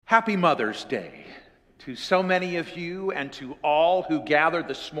Happy Mother's Day to so many of you and to all who gathered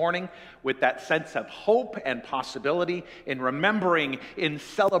this morning with that sense of hope and possibility in remembering, in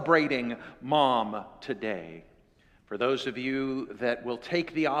celebrating Mom today. For those of you that will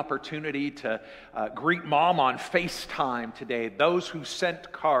take the opportunity to greet Mom on FaceTime today, those who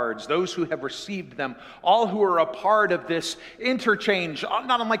sent cards, those who have received them, all who are a part of this interchange,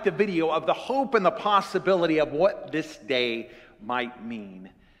 not unlike the video, of the hope and the possibility of what this day might mean.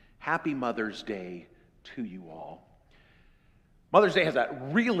 Happy Mother's Day to you all. Mother's Day has a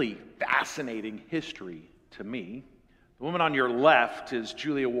really fascinating history to me. The woman on your left is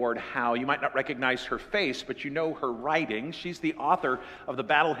Julia Ward Howe. You might not recognize her face, but you know her writing. She's the author of the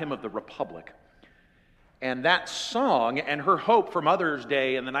Battle Hymn of the Republic. And that song and her hope for Mother's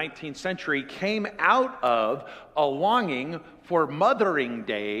Day in the 19th century came out of a longing for Mothering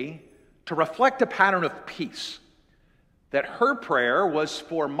Day to reflect a pattern of peace. That her prayer was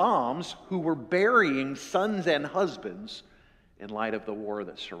for moms who were burying sons and husbands in light of the war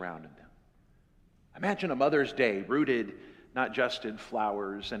that surrounded them. Imagine a Mother's Day rooted not just in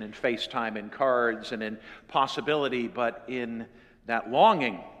flowers and in FaceTime and cards and in possibility, but in that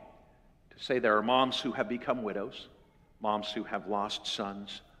longing to say there are moms who have become widows, moms who have lost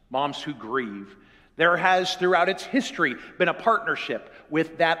sons, moms who grieve. There has, throughout its history, been a partnership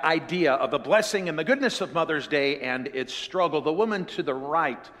with that idea of the blessing and the goodness of Mother's Day and its struggle. The woman to the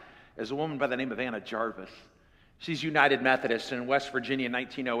right is a woman by the name of Anna Jarvis. She's United Methodist, and in West Virginia in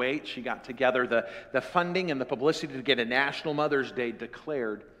 1908, she got together the funding and the publicity to get a National Mother's Day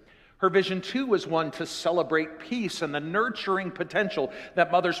declared. Her vision, too, was one to celebrate peace and the nurturing potential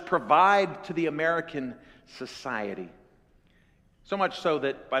that mothers provide to the American society. So much so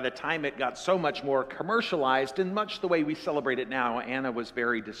that by the time it got so much more commercialized, in much the way we celebrate it now, Anna was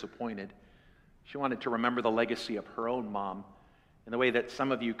very disappointed. She wanted to remember the legacy of her own mom in the way that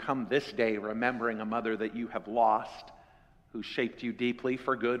some of you come this day remembering a mother that you have lost, who shaped you deeply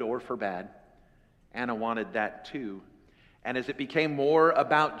for good or for bad. Anna wanted that too. And as it became more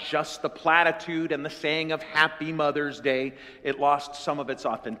about just the platitude and the saying of Happy Mother's Day, it lost some of its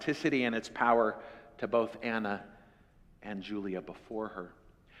authenticity and its power to both Anna and Julia before her.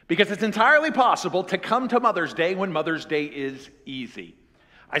 Because it's entirely possible to come to Mother's Day when Mother's Day is easy.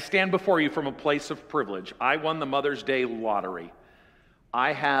 I stand before you from a place of privilege. I won the Mother's Day lottery.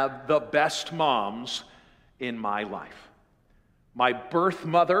 I have the best moms in my life. My birth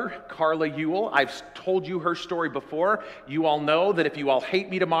mother, Carla Ewell, I've told you her story before. You all know that if you all hate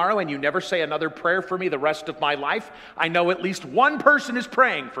me tomorrow and you never say another prayer for me the rest of my life, I know at least one person is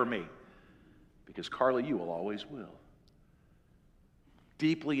praying for me. Because Carla Ewell always will.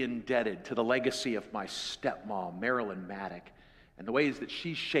 Deeply indebted to the legacy of my stepmom, Marilyn Maddock, and the ways that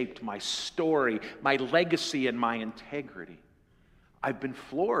she shaped my story, my legacy, and my integrity. I've been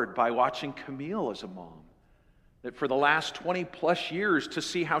floored by watching Camille as a mom. That for the last 20 plus years, to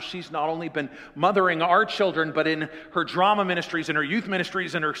see how she's not only been mothering our children, but in her drama ministries, and her youth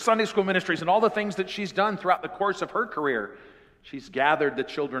ministries, and her Sunday school ministries, and all the things that she's done throughout the course of her career, she's gathered the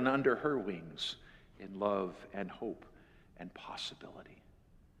children under her wings in love and hope and possibility.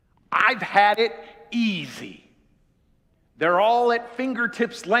 I've had it easy. They're all at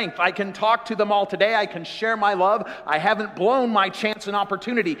fingertips length. I can talk to them all today. I can share my love. I haven't blown my chance and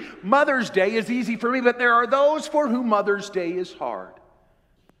opportunity. Mother's Day is easy for me, but there are those for whom Mother's Day is hard.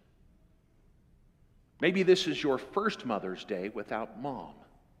 Maybe this is your first Mother's Day without Mom.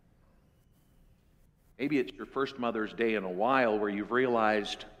 Maybe it's your first Mother's Day in a while where you've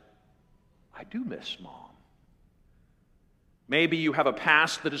realized, I do miss Mom. Maybe you have a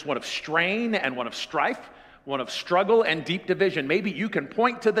past that is one of strain and one of strife, one of struggle and deep division. Maybe you can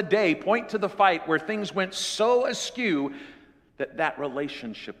point to the day, point to the fight where things went so askew that that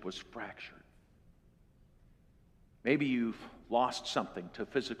relationship was fractured. Maybe you've lost something to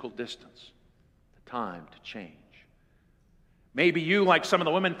physical distance, the time to change. Maybe you, like some of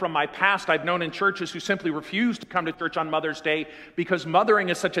the women from my past I've known in churches who simply refuse to come to church on Mother's Day because mothering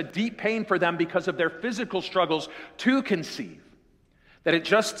is such a deep pain for them because of their physical struggles to conceive, that it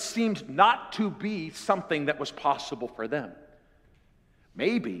just seemed not to be something that was possible for them.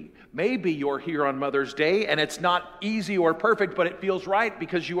 Maybe you're here on Mother's Day and it's not easy or perfect, but it feels right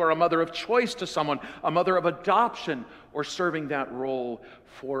because you are a mother of choice to someone, a mother of adoption, or serving that role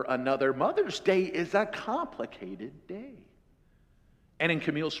for another. Mother's Day is a complicated day. And in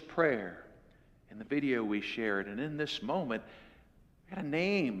Camille's prayer, in the video we shared, and in this moment, we're going to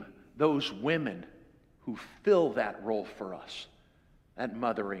name those women who fill that role for us, that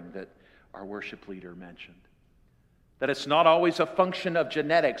mothering that our worship leader mentioned. That it's not always a function of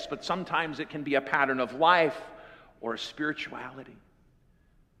genetics, but sometimes it can be a pattern of life or a spirituality.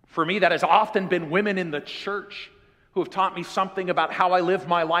 For me, that has often been women in the church who have taught me something about how I live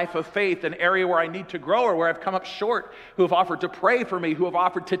my life of faith, an area where I need to grow or where I've come up short, who have offered to pray for me, who have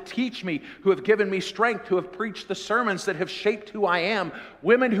offered to teach me, who have given me strength, who have preached the sermons that have shaped who I am.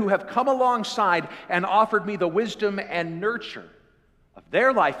 Women who have come alongside and offered me the wisdom and nurture of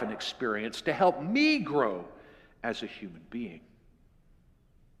their life and experience to help me grow as a human being.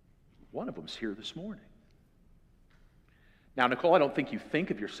 One of them's here this morning. Now, Nicole, I don't think you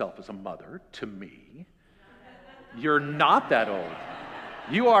think of yourself as a mother to me. You're not that old.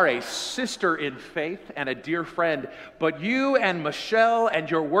 You are a sister in faith and a dear friend. But you and Michelle and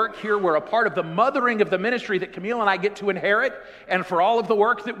your work here were a part of the mothering of the ministry that Camille and I get to inherit, and for all of the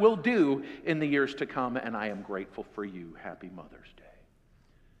work that we'll do in the years to come, and I am grateful for you. Happy Mother's Day.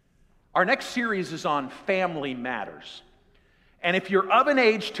 Our next series is on family matters. And if you're of an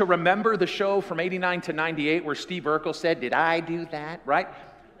age to remember the show from 89 to 98 where Steve Urkel said, "Did I do that?" Right?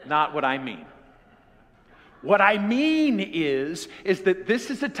 Not what I mean. What I mean is that this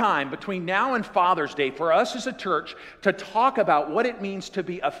is a time between now and Father's Day for us as a church to talk about what it means to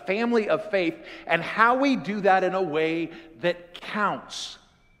be a family of faith and how we do that in a way that counts,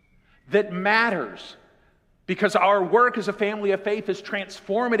 that matters. Because our work as a family of faith is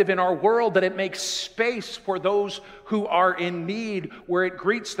transformative in our world, that it makes space for those who are in need, where it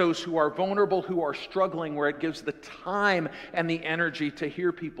greets those who are vulnerable, who are struggling, where it gives the time and the energy to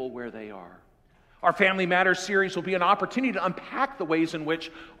hear people where they are. Our Family Matters series will be an opportunity to unpack the ways in which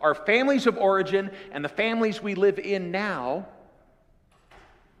our families of origin and the families we live in now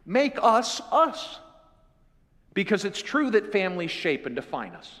make us us. Because it's true that families shape and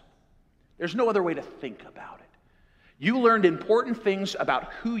define us. There's no other way to think about it. You learned important things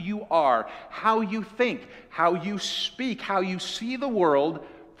about who you are, how you think, how you speak, how you see the world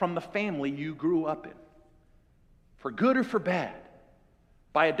from the family you grew up in. For good or for bad,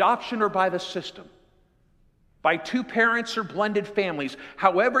 by adoption or by the system, by two parents or blended families,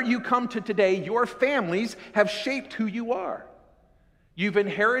 however you come to today, your families have shaped who you are. You've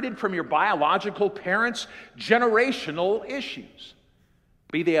inherited from your biological parents generational issues.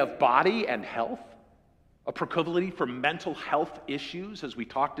 Be they of body and health, a proclivity for mental health issues, as we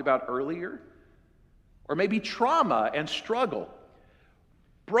talked about earlier, or maybe trauma and struggle,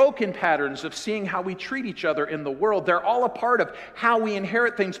 broken patterns of seeing how we treat each other in the world. They're all a part of how we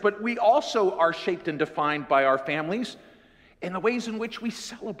inherit things, but we also are shaped and defined by our families in the ways in which we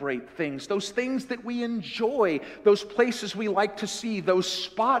celebrate things, those things that we enjoy, those places we like to see, those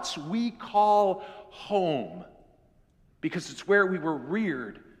spots we call home. Because it's where we were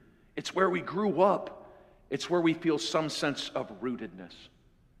reared. It's where we grew up. It's where we feel some sense of rootedness.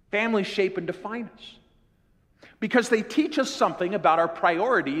 Families shape and define us. Because they teach us something about our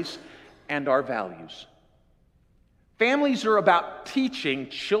priorities and our values. Families are about teaching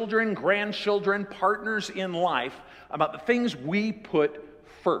children, grandchildren, partners in life about the things we put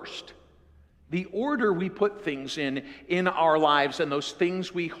first. The order we put things in our lives and those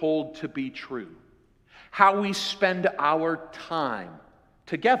things we hold to be true. How we spend our time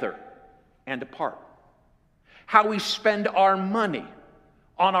together and apart. How we spend our money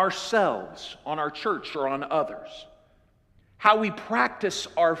on ourselves, on our church, or on others. How we practice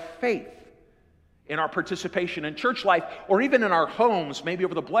our faith in our participation in church life, or even in our homes, maybe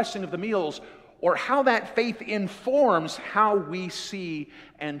over the blessing of the meals, or how that faith informs how we see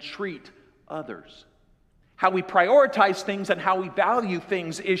and treat others. How we prioritize things and how we value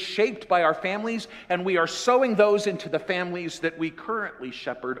things is shaped by our families, and we are sowing those into the families that we currently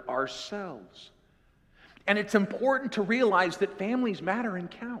shepherd ourselves. And it's important to realize that families matter and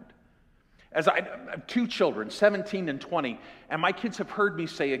count. As I have two children, 17 and 20, and my kids have heard me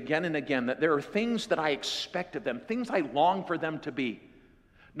say again and again that there are things that I expect of them, things I long for them to be.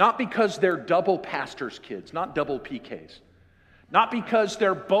 Not because they're double pastors' kids, not double PKs. Not because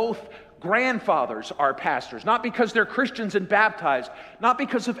they're both grandfathers are pastors, not because they're Christians and baptized, not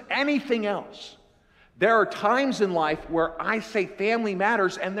because of anything else. There are times in life where I say family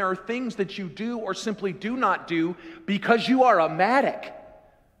matters, and there are things that you do or simply do not do because you are a Maddock.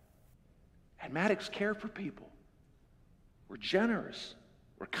 And Maddocks care for people. We're generous.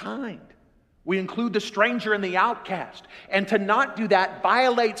 We're kind. We include the stranger and the outcast. And to not do that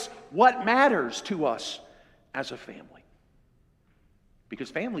violates what matters to us as a family. Because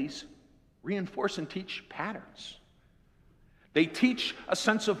families reinforce and teach patterns. They teach a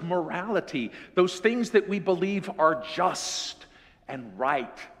sense of morality, those things that we believe are just and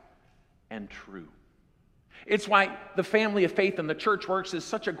right and true. It's why the family of faith in the church works is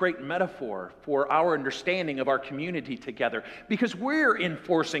such a great metaphor for our understanding of our community together, because we're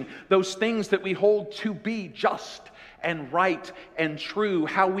enforcing those things that we hold to be just and right and true,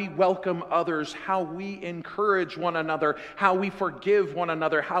 how we welcome others, how we encourage one another, how we forgive one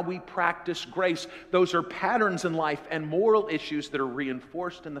another, how we practice grace. Those are patterns in life and moral issues that are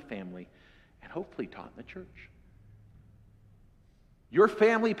reinforced in the family and hopefully taught in the church. Your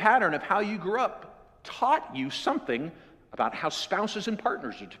family pattern of how you grew up taught you something about how spouses and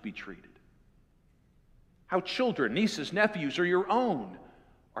partners are to be treated, how children, nieces, nephews, or your own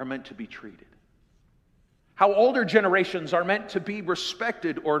are meant to be treated, how older generations are meant to be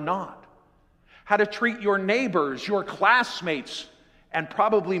respected or not, how to treat your neighbors, your classmates, and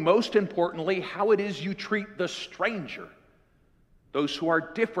probably most importantly, how it is you treat the stranger, those who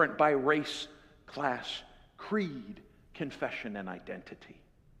are different by race, class, creed, confession, and identity.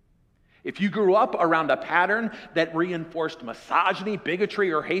 If you grew up around a pattern that reinforced misogyny,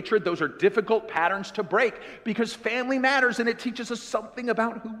 bigotry, or hatred, those are difficult patterns to break, because family matters and it teaches us something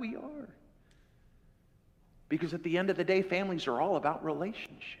about who we are. Because at the end of the day, families are all about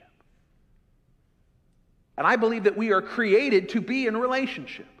relationship. And I believe that we are created to be in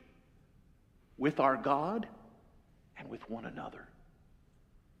relationship with our God and with one another.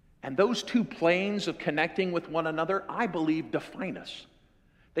 And those two planes of connecting with one another, I believe, define us.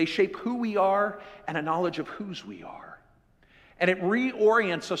 They shape who we are and a knowledge of whose we are. And it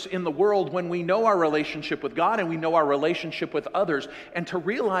reorients us in the world when we know our relationship with God and we know our relationship with others, and to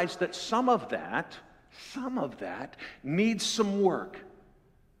realize that some of that needs some work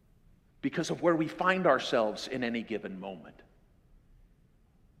because of where we find ourselves in any given moment.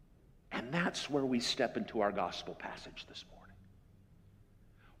 And that's where we step into our gospel passage this morning.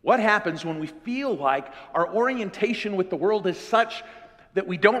 What happens when we feel like our orientation with the world is such that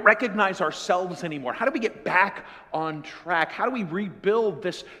we don't recognize ourselves anymore? How do we get back on track? How do we rebuild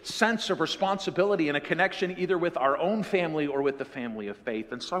this sense of responsibility and a connection either with our own family or with the family of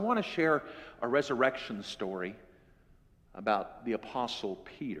faith? And so I want to share a resurrection story about the Apostle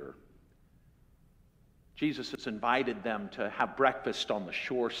Peter. Jesus has invited them to have breakfast on the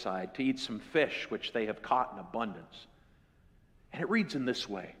shore side, to eat some fish which they have caught in abundance. And it reads in this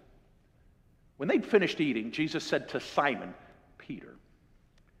way. When they'd finished eating, Jesus said to Simon Peter,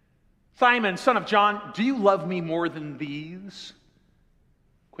 "Simon, son of John, do you love me more than these?"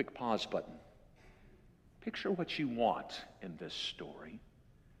 Quick pause button. Picture what you want in this story.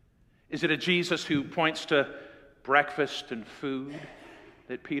 Is it a Jesus who points to breakfast and food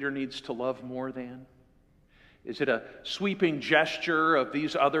that Peter needs to love more than? Is it a sweeping gesture of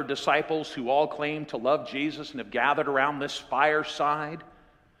these other disciples who all claim to love Jesus and have gathered around this fireside?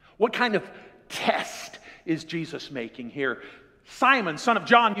 What kind of test is Jesus making here? Simon, son of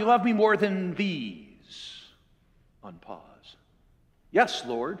John, you love me more than these? Unpause. Yes,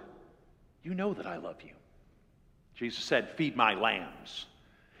 Lord, you know that I love you. Jesus said, feed my lambs.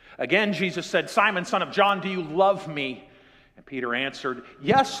 Again, Jesus said, Simon, son of John, do you love me? And Peter answered,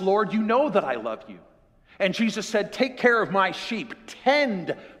 yes, Lord, you know that I love you. And Jesus said, take care of my sheep,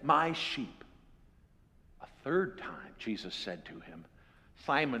 tend my sheep. A third time, Jesus said to him,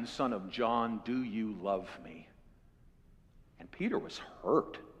 Simon, son of John, do you love me? And Peter was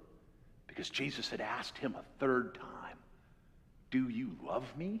hurt because Jesus had asked him a third time, do you love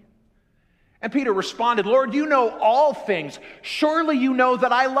me? And Peter responded, Lord, you know all things. Surely you know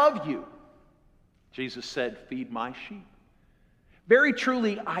that I love you. Jesus said, feed my sheep. Very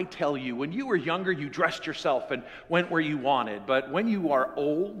truly, I tell you, when you were younger, you dressed yourself and went where you wanted. But when you are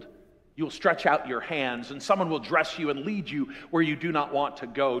old, you'll stretch out your hands and someone will dress you and lead you where you do not want to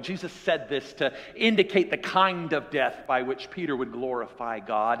go. Jesus said this to indicate the kind of death by which Peter would glorify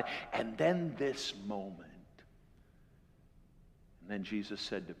God. And then this moment. And then Jesus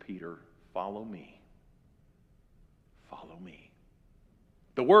said to Peter, follow me. Follow me.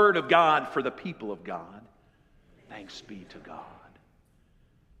 The word of God for the people of God. Thanks be to God.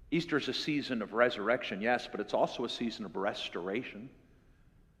 Easter is a season of resurrection, yes, but it's also a season of restoration.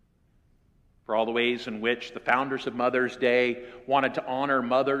 For all the ways in which the founders of Mother's Day wanted to honor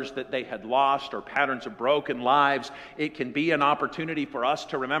mothers that they had lost or patterns of broken lives, it can be an opportunity for us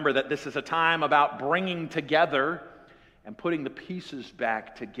to remember that this is a time about bringing together and putting the pieces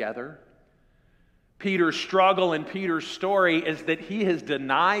back together. Peter's struggle and Peter's story is that he has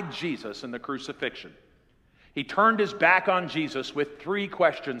denied Jesus in the crucifixion. He turned his back on Jesus with three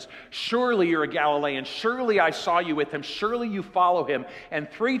questions. Surely you're a Galilean. Surely I saw you with him. Surely you follow him. And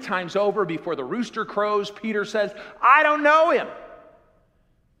three times over before the rooster crows, Peter says, I don't know him.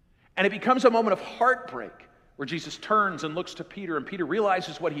 And it becomes a moment of heartbreak where Jesus turns and looks to Peter, and Peter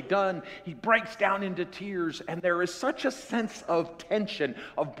realizes what he'd done. He breaks down into tears, and there is such a sense of tension,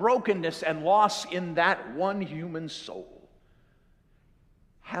 of brokenness and loss in that one human soul.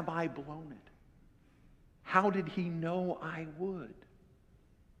 Have I blown it? How did he know I would?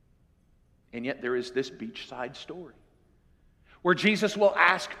 And yet there is this beachside story where Jesus will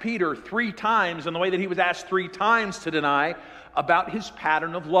ask Peter 3 times, in the way that he was asked 3 times to deny, about his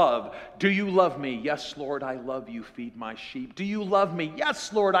pattern of love. Do you love me? Yes, Lord, I love you. Feed my sheep. Do you love me?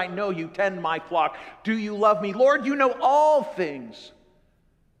 Yes, Lord, I know you. Tend my flock. Do you love me? Lord, you know all things.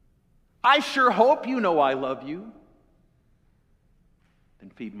 I sure hope you know I love you. Then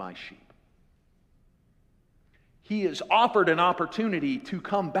feed my sheep. He is offered an opportunity to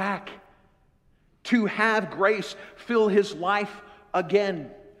come back, to have grace fill his life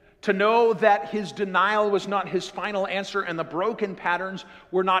again, to know that his denial was not his final answer and the broken patterns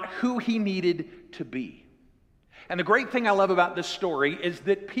were not who he needed to be. And the great thing I love about this story is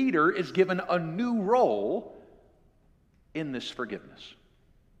that Peter is given a new role in this forgiveness.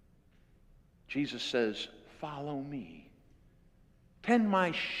 Jesus says, "Follow me. Tend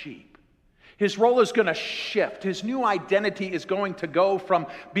my sheep." His role is going to shift. His new identity is going to go from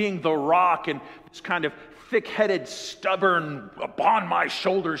being the rock and this kind of thick-headed, stubborn, upon my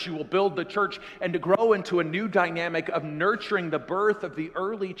shoulders you will build the church, and to grow into a new dynamic of nurturing the birth of the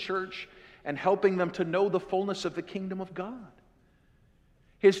early church and helping them to know the fullness of the kingdom of God.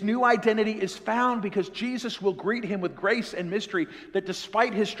 His new identity is found because Jesus will greet him with grace and mystery that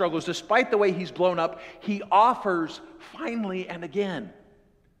despite his struggles, despite the way he's blown up, he offers finally and again,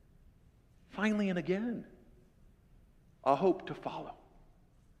 a hope to follow.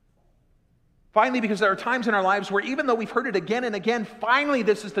 Finally, because there are times in our lives where even though we've heard it again and again, finally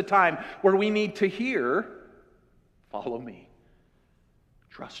this is the time where we need to hear, "Follow me,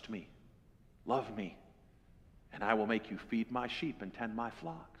 trust me, love me, and I will make you feed my sheep and tend my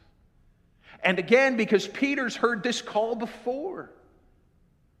flocks." And again, because Peter's heard this call before,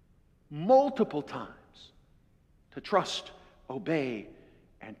 multiple times, to trust, obey,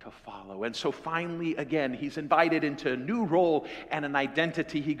 and to follow. And so finally, again, he's invited into a new role and an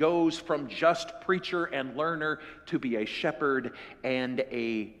identity. He goes from just preacher and learner to be a shepherd and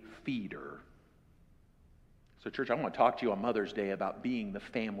a feeder. So church, I want to talk to you on Mother's Day about being the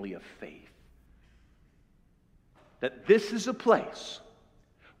family of faith. That this is a place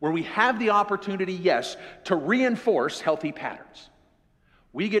where we have the opportunity, yes, to reinforce healthy patterns.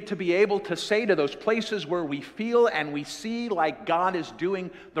 We get to be able to say to those places where we feel and we see like God is doing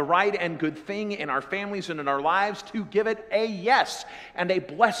the right and good thing in our families and in our lives, to give it a yes and a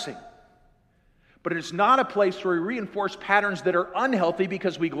blessing. But it is not a place where we reinforce patterns that are unhealthy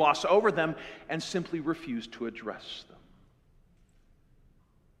because we gloss over them and simply refuse to address them.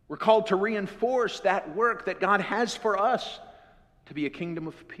 We're called to reinforce that work that God has for us, to be a kingdom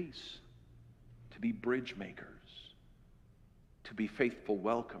of peace, to be bridge makers, to be faithful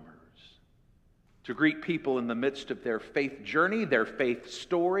welcomers, to greet people in the midst of their faith journey, their faith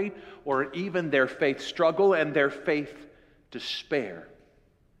story, or even their faith struggle and their faith despair.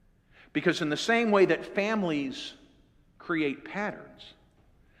 Because in the same way that families create patterns,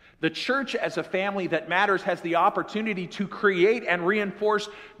 the church as a family that matters has the opportunity to create and reinforce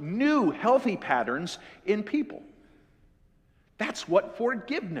new healthy patterns in people. That's what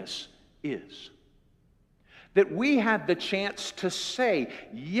forgiveness is. That we have the chance to say,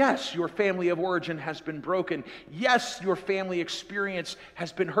 yes, your family of origin has been broken. Yes, your family experience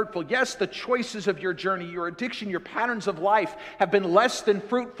has been hurtful. Yes, the choices of your journey, your addiction, your patterns of life have been less than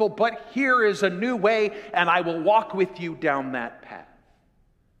fruitful, but here is a new way, and I will walk with you down that path.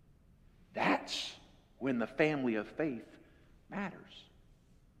 That's when the family of faith matters.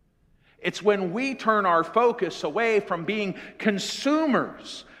 It's when we turn our focus away from being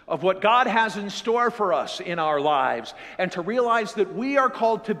consumers of what God has in store for us in our lives, and to realize that we are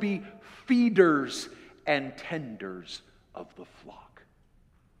called to be feeders and tenders of the flock.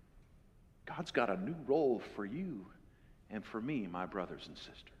 God's got a new role for you and for me, my brothers and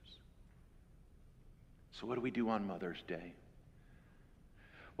sisters. So what do we do on Mother's Day?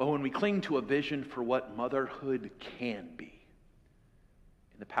 Well, when we cling to a vision for what motherhood can be,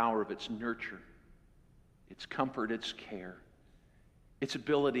 in the power of its nurture, its comfort, its care, its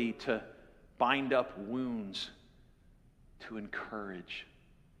ability to bind up wounds, to encourage,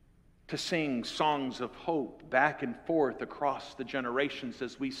 to sing songs of hope back and forth across the generations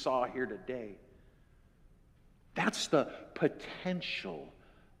as we saw here today. That's the potential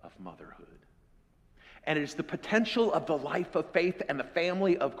of motherhood. And it is the potential of the life of faith and the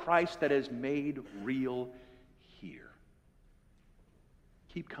family of Christ that is made real here.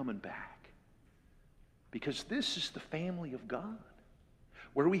 Keep coming back. Because this is the family of God,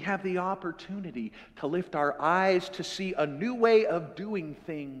 where we have the opportunity to lift our eyes to see a new way of doing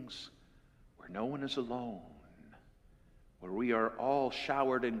things, where no one is alone, where we are all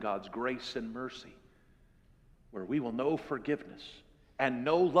showered in God's grace and mercy, where we will know forgiveness and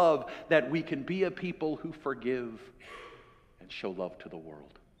know love, that we can be a people who forgive and show love to the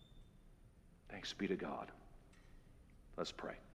world. Thanks be to God. Let's pray.